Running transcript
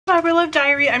Fiber Love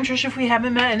Diary. I'm Trish if we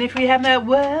haven't met, and if we have met,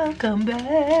 welcome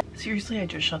back. Seriously, I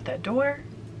just shut that door.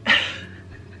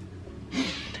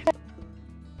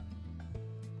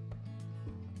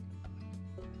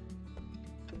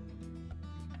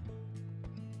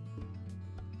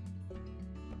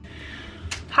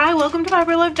 Hi, welcome to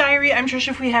Fiber Love Diary. I'm Trish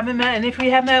if we haven't met, and if we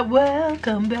have met,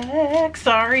 welcome back.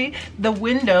 Sorry, the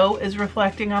window is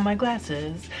reflecting on my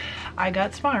glasses. I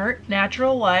got smart.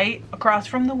 Natural light across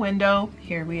from the window.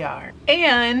 Here we are.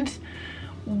 And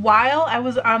while I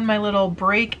was on my little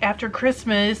break after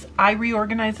Christmas, I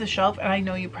reorganized the shelf, and I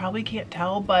know you probably can't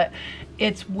tell, but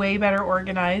it's way better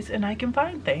organized and I can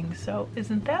find things. So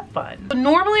isn't that fun? So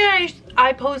normally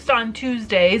I post on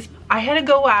Tuesdays. I had to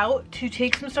go out to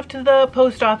take some stuff to the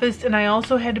post office, and I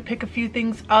also had to pick a few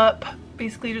things up,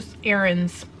 basically just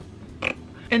errands.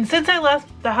 And since I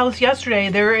left the house yesterday,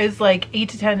 there is like 8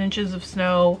 to 10 inches of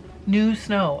snow, new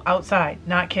snow outside,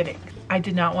 not kidding. I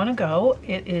did not want to go.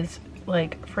 It is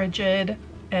like frigid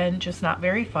and just not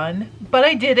very fun, but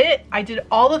I did it. I did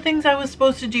all the things I was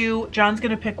supposed to do. John's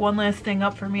gonna pick one last thing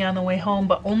up for me on the way home,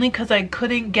 but only because I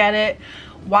couldn't get it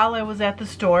while I was at the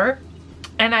store.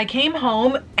 And I came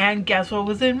home, and guess what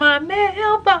was in my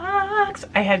mailbox?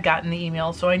 I had gotten the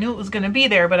email, so I knew it was gonna be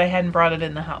there, but I hadn't brought it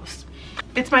in the house.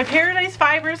 It's my Paradise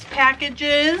Fibers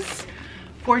packages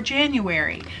for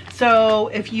January. So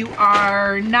if you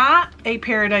are not a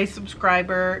Paradise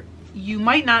subscriber, you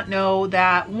might not know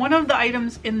that one of the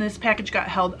items in this package got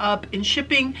held up in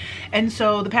shipping, and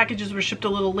so the packages were shipped a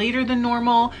little later than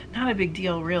normal. Not a big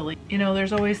deal, really. You know,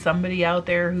 there's always somebody out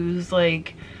there who's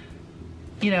like,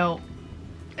 you know,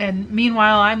 and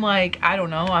meanwhile I'm like, I don't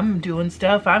know, I'm doing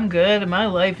stuff, I'm good, and my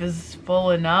life is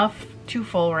full enough. Too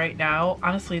full right now.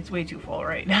 Honestly, it's way too full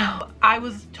right now. I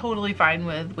was totally fine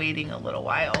with waiting a little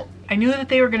while. I knew that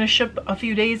they were gonna ship a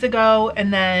few days ago,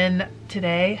 and then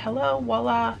today, hello,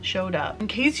 voila, showed up. In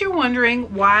case you're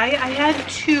wondering why I had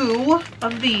 2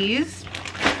 of these,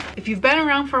 if you've been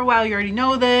around for a while, you already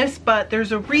know this, but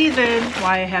there's a reason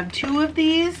why I have 2 of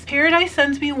these. Paradise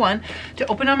sends me one to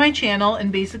open on my channel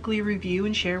and basically review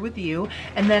and share with you.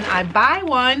 And then I buy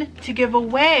one to give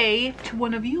away to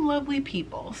one of you lovely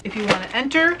people. If you want to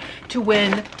enter to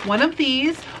win one of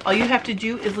these, all you have to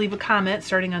do is leave a comment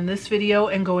starting on this video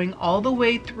and going all the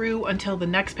way through until the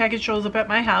next package shows up at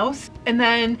my house. And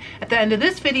then at the end of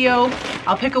this video,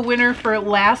 I'll pick a winner for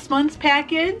last month's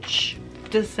package,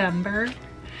 December.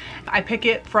 I pick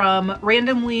it from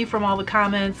randomly from all the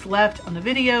comments left on the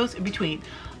videos in between.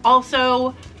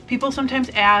 Also, people sometimes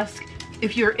ask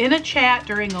if you're in a chat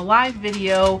during a live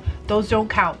video, those don't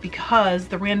count because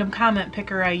the random comment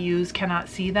picker I use cannot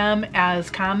see them as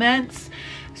comments.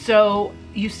 So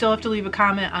you still have to leave a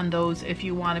comment on those if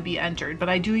you want to be entered. But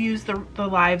I do use the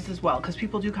lives as well because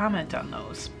people do comment on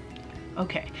those.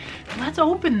 Okay, let's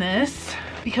open this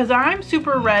because I'm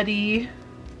super ready.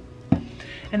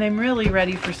 And I'm really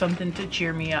ready for something to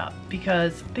cheer me up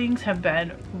because things have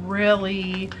been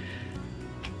really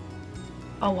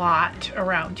a lot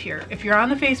around here. If you're on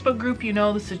the Facebook group, you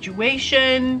know the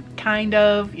situation, kind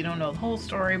of. You don't know the whole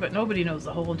story, but nobody knows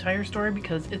the whole entire story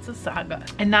because it's a saga.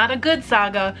 And not a good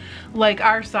saga like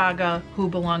our saga who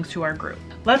belongs to our group.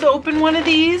 Let's open one of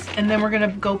these and then we're gonna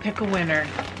go pick a winner.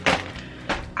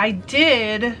 I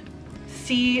did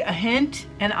see a hint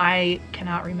and I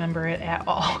cannot remember it at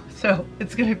all. So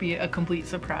it's gonna be a complete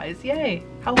surprise. Yay,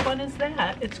 how fun is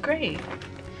that? It's great.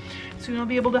 Soon I'll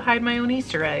be able to hide my own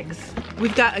Easter eggs.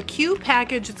 We've got a cute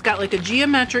package. It's got like a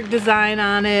geometric design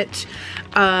on it.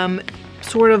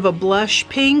 Sort of a blush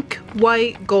pink,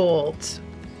 white, gold.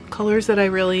 Colors that I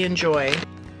really enjoy.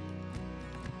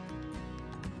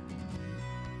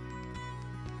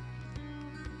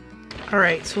 All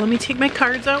right, so let me take my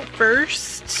cards out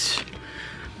first.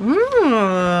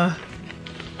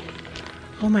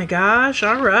 Oh my gosh,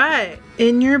 all right.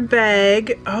 In your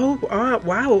bag, oh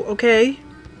wow, okay.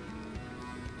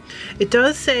 It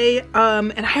does say,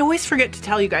 and I always forget to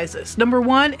tell you guys this. Number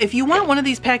one, if you want one of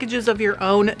these packages of your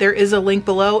own, there is a link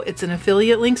below. It's an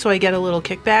affiliate link, so I get a little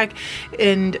kickback,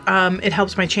 and it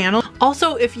helps my channel.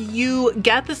 Also, if you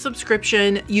get the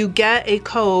subscription, you get a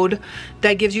code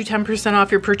that gives you 10% off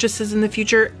your purchases in the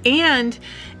future. And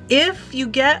if you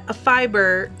get a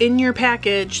fiber in your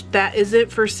package that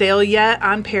isn't for sale yet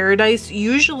on Paradise,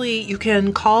 usually you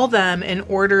can call them and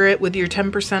order it with your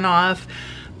 10% off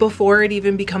before it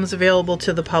even becomes available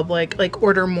to the public, like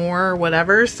order more or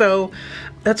whatever. So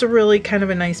that's a really kind of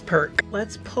a nice perk.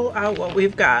 Let's pull out what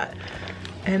we've got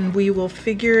and we will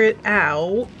figure it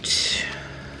out.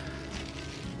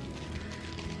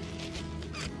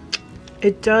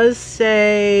 It does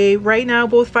say right now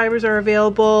both fibers are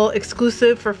available,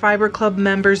 exclusive for Fiber Club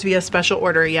members via special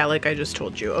order. Yeah, like I just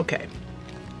told you. Okay.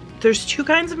 There's two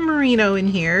kinds of merino in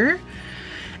here.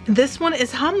 This one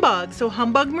is Humbug. So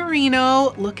Humbug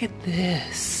merino, look at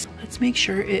this. Let's make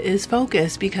sure it is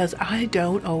focused because I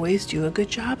don't always do a good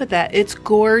job at that. It's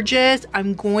gorgeous.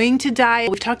 I'm going to dye.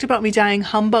 We've talked about me dyeing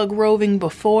Humbug roving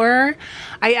before.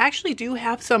 I actually do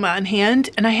have some on hand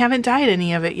and I haven't dyed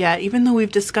any of it yet, even though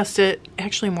we've discussed it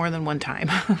actually more than one time.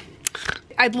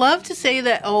 I'd love to say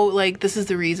that, oh, like this is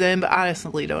the reason, but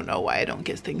honestly don't know why I don't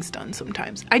get things done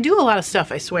sometimes. I do a lot of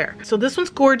stuff, I swear. So this one's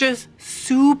gorgeous,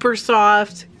 super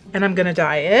soft, and I'm gonna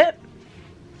dye it.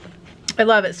 I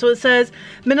love it. So it says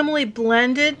minimally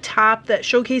blended top that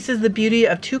showcases the beauty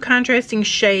of two contrasting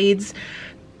shades.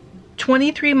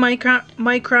 23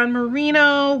 micron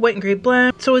merino, white and gray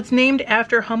blend. So it's named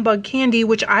after Humbug candy,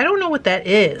 which I don't know what that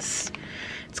is.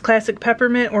 It's classic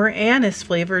peppermint or anise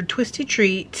flavored twisty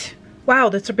treat. Wow,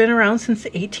 that's been around since the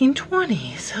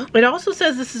 1820s. It also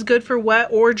says this is good for wet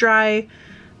or dry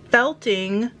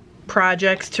felting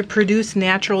projects to produce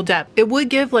natural depth. It would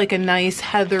give like a nice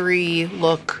heathery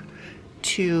look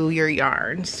to your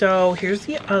yarn. So here's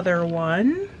the other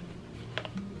one.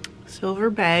 Silver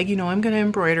bag, you know I'm gonna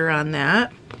embroider on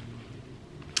that.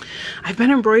 I've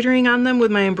been embroidering on them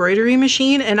with my embroidery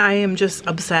machine and I am just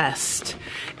obsessed.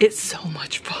 It's so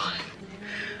much fun.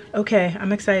 Okay,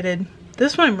 I'm excited.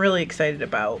 This one I'm really excited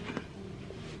about.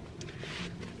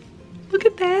 Look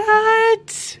at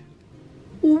that.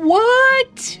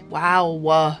 What?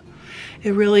 Wow.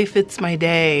 It really fits my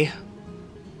day.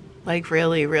 Like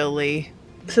really, really.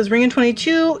 It says Ring in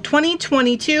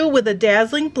 2022 with a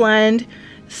dazzling blend,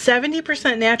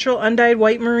 70% natural undyed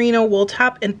white merino wool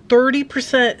top and 30%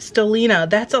 stellina.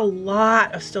 That's a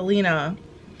lot of stellina.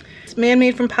 It's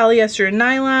man-made from polyester and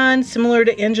nylon, similar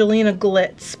to Angelina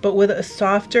Glitz, but with a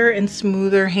softer and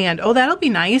smoother hand. Oh, that'll be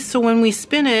nice. So when we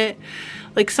spin it,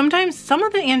 like sometimes some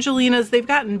of the Angelinas, they've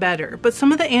gotten better, but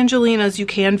some of the Angelinas, you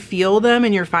can feel them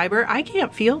in your fiber. I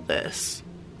can't feel this.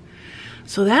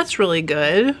 So that's really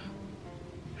good.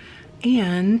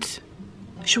 And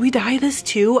should we dye this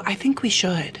too? I think we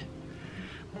should.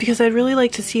 Because I'd really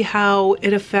like to see how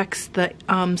it affects the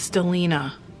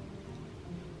stellina.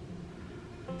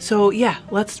 So yeah,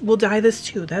 we'll dye this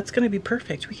too. That's gonna be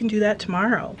perfect. We can do that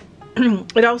tomorrow.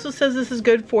 It also says this is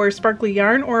good for sparkly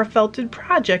yarn or a felted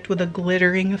project with a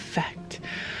glittering effect.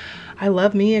 I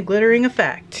love me a glittering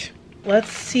effect.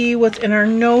 Let's see what's in our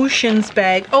notions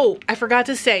bag. Oh, I forgot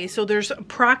to say, so there's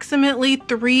approximately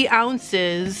 3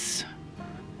 ounces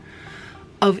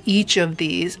of each of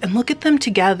these, and look at them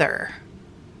together.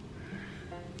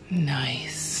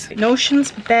 Nice.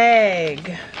 Notions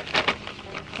bag.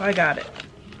 Oh, I got it.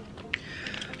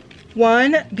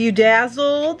 1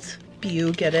 bedazzled,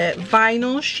 get it,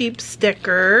 vinyl sheep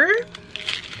sticker.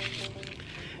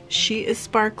 She is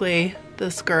sparkly,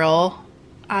 this girl.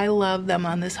 I love them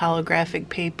on this holographic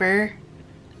paper.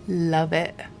 Love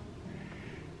it.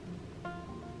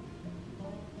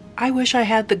 I wish I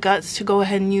had the guts to go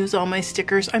ahead and use all my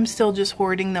stickers. I'm still just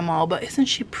hoarding them all, but isn't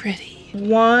she pretty?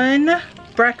 1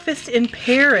 Breakfast in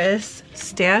Paris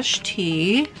stash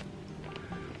tea.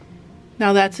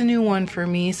 Now that's a new one for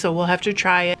me, so we'll have to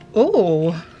try it.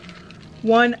 Oh,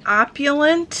 1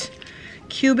 opulent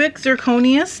cubic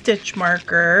zirconia stitch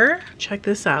marker. Check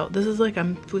this out. This is like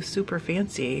I'm super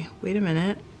fancy. Wait a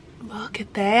minute. Look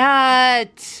at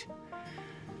that.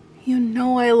 You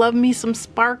know I love me some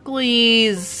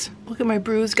sparklies. Look at my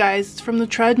bruise, guys. It's from the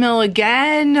treadmill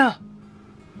again.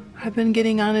 I've been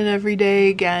getting on it every day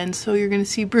again, so you're gonna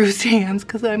see bruised hands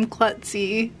because I'm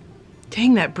klutzy.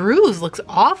 Dang, that bruise looks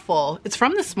awful. It's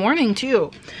from this morning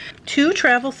too. 2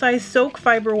 travel size soak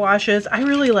fiber washes. I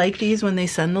really like these when they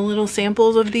send the little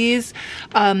samples of these.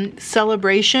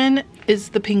 Celebration is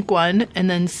the pink one, and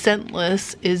then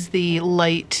Scentless is the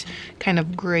light kind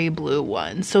of gray blue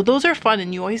one. So those are fun,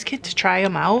 and you always get to try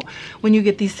them out when you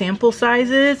get these sample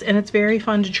sizes, and it's very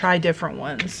fun to try different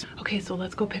ones. Okay, so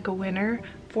let's go pick a winner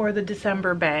for the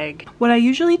December bag. What I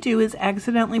usually do is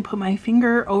accidentally put my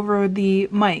finger over the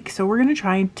mic, so we're gonna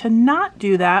try to not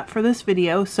do that for this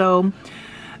video. So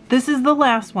this is the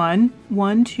last one.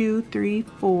 1, 2, 3,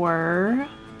 4,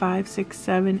 5, 6,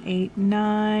 7, 8,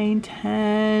 9,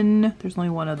 10. There's only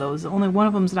one of those. Only one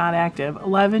of them's not active.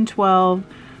 11, 12,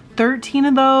 13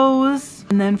 of those.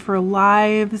 And then for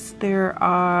lives, there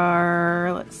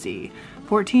are, let's see,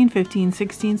 14, 15,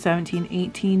 16, 17,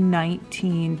 18,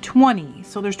 19, 20.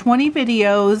 So there's 20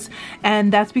 videos,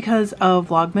 and that's because of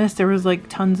Vlogmas. There was like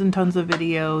tons and tons of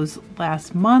videos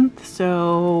last month.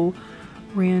 So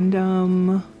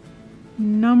random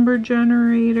number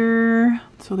generator.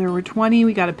 So there were 20.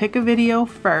 We got to pick a video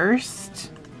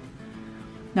first.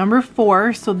 Number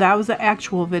 4. So that was the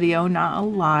actual video, not a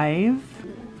live.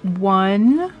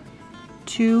 1,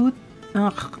 2,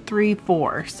 3,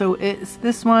 4. So it's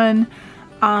this one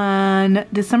on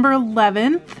December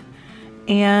 11th.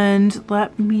 And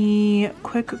let me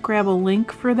quick grab a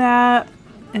link for that.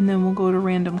 And then we'll go to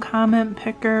random comment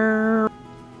picker.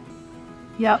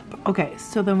 Yep. Okay.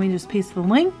 So then we just paste the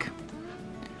link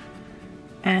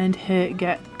and hit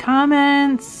get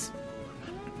comments.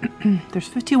 There's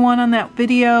 51 on that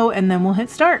video, and then we'll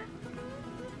hit start.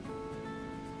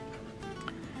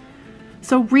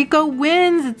 So Rico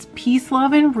wins. It's peace,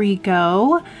 love, and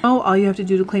Rico. Oh, all you have to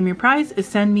do to claim your prize is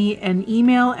send me an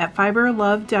email at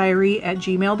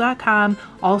fiberlovediary@gmail.com,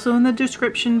 also in the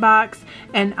description box,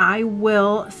 and I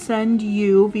will send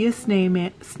you via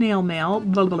snail mail,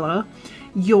 blah, blah, blah,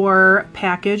 your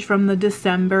package from the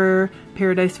December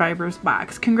Paradise Fibers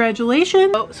box.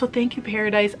 Congratulations. So thank you,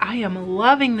 Paradise. I am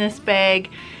loving this bag.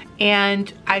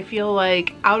 And I feel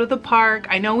like out of the park.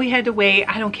 I know we had to wait.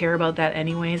 I don't care about that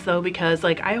anyways though, because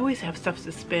like I always have stuff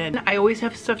to spin. I always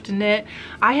have stuff to knit.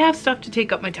 I have stuff to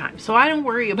take up my time. So I don't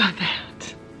worry about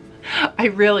that. I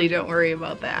really don't worry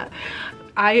about that.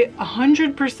 I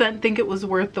 100% think it was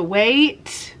worth the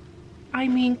wait. I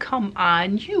mean, come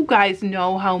on. You guys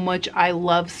know how much I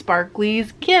love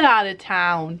sparklies. Get out of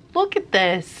town. Look at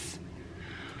this.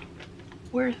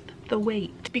 Worth the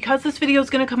wait. Because this video is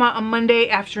going to come out on Monday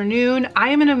afternoon, I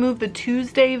am going to move the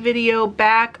Tuesday video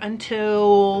back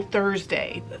until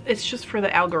Thursday. It's just for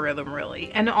the algorithm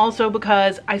really, and also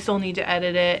because I still need to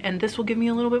edit it, and this will give me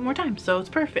a little bit more time, so it's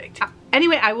perfect.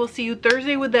 Anyway, I will see you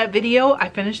Thursday with that video. I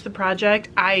finished the project.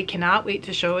 I cannot wait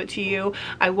to show it to you.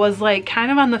 I was like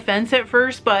kind of on the fence at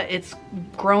first, but it's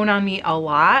grown on me a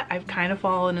lot. I've kind of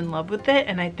fallen in love with it,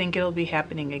 and I think it'll be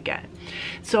happening again.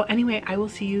 So anyway, I will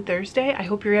see you Thursday. I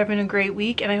hope you're having a great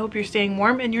week, and I hope you're staying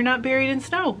warm and you're not buried in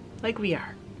snow like we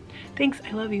are. Thanks.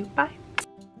 I love you. Bye.